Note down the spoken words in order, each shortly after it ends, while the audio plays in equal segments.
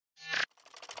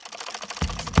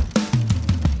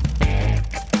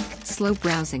Slow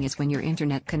browsing is when your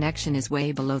internet connection is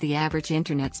way below the average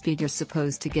internet speed you're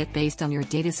supposed to get based on your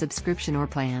data subscription or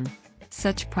plan.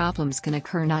 Such problems can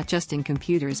occur not just in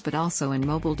computers but also in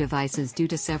mobile devices due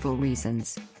to several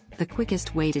reasons. The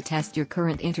quickest way to test your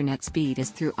current internet speed is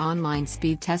through online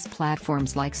speed test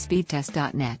platforms like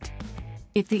speedtest.net.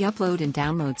 If the upload and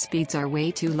download speeds are way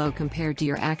too low compared to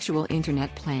your actual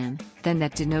internet plan, then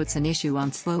that denotes an issue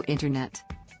on slow internet.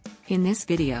 In this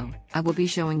video, I will be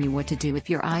showing you what to do if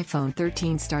your iPhone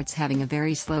 13 starts having a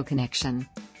very slow connection.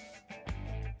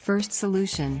 First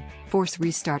solution: force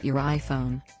restart your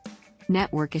iPhone.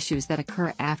 Network issues that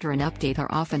occur after an update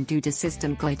are often due to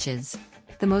system glitches.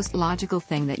 The most logical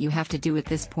thing that you have to do at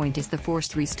this point is the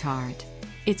forced restart.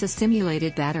 It's a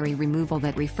simulated battery removal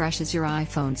that refreshes your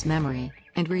iPhone's memory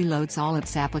and reloads all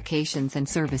its applications and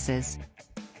services.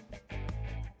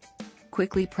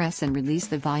 Quickly press and release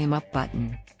the volume up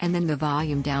button, and then the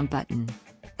volume down button.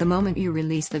 The moment you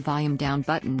release the volume down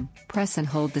button, press and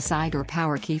hold the side or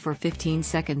power key for 15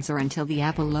 seconds or until the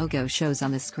Apple logo shows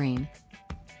on the screen.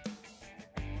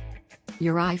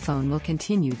 Your iPhone will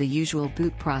continue the usual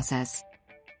boot process.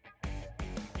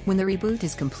 When the reboot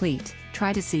is complete,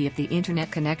 try to see if the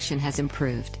internet connection has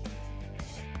improved.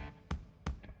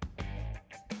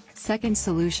 Second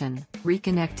solution: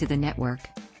 reconnect to the network.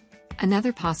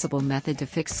 Another possible method to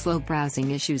fix slow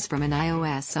browsing issues from an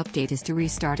iOS update is to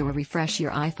restart or refresh your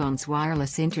iPhone's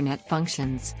wireless internet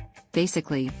functions.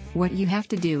 Basically, what you have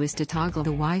to do is to toggle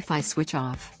the Wi-Fi switch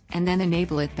off, and then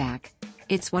enable it back.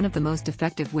 It's one of the most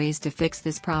effective ways to fix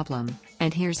this problem,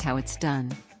 and here's how it's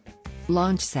done.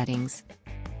 Launch Settings.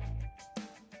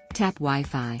 Tap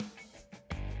Wi-Fi.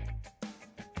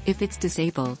 If it's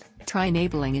disabled, try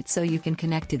enabling it so you can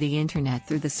connect to the internet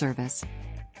through the service.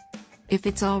 If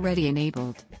it's already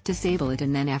enabled, disable it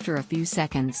and then after a few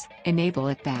seconds, enable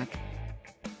it back.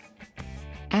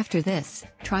 After this,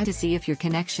 try to see if your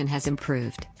connection has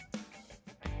improved.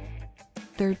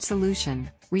 Third solution: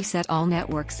 reset all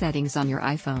network settings on your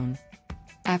iPhone.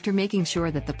 After making sure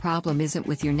that the problem isn't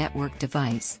with your network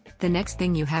device, the next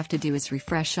thing you have to do is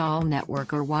refresh all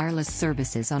network or wireless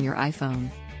services on your iPhone.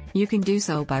 You can do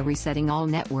so by resetting all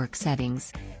network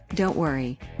settings. Don't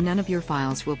worry, none of your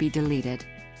files will be deleted.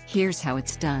 Here's how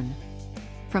it's done.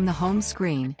 From the home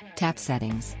screen, tap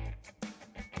Settings.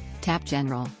 Tap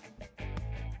General.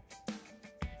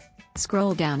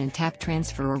 Scroll down and tap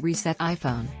Transfer or Reset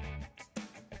iPhone.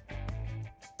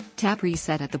 Tap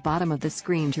Reset at the bottom of the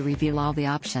screen to reveal all the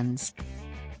options.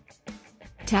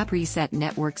 Tap Reset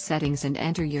Network Settings and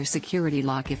enter your security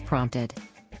lock if prompted.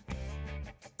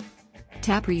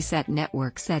 Tap Reset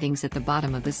Network Settings at the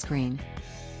bottom of the screen.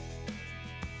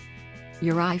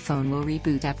 Your iPhone will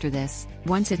reboot after this.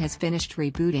 Once it has finished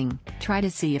rebooting, try to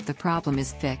see if the problem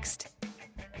is fixed.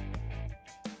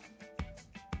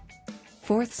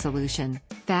 Fourth solution: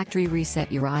 factory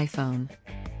reset your iPhone.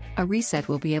 A reset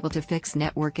will be able to fix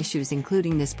network issues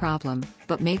including this problem,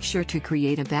 but make sure to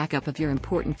create a backup of your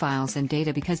important files and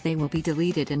data because they will be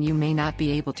deleted and you may not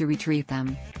be able to retrieve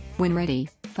them. When ready,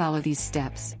 follow these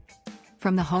steps.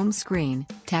 From the home screen,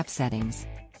 tap Settings.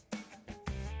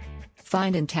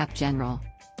 Find and tap General.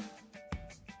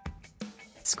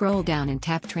 Scroll down and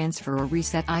tap Transfer or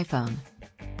Reset iPhone.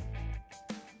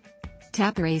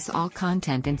 Tap Erase all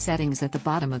content and settings at the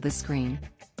bottom of the screen.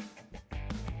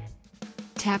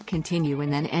 Tap Continue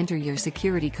and then enter your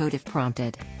security code if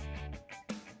prompted.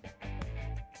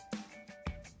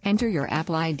 Enter your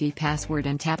Apple ID password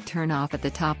and tap Turn Off at the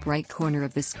top right corner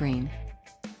of the screen.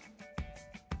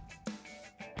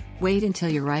 Wait until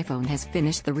your iPhone has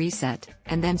finished the reset,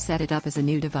 and then set it up as a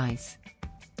new device.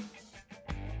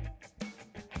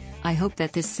 I hope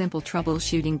that this simple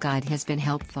troubleshooting guide has been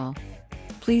helpful.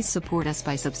 Please support us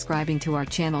by subscribing to our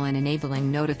channel and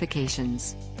enabling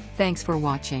notifications. Thanks for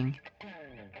watching.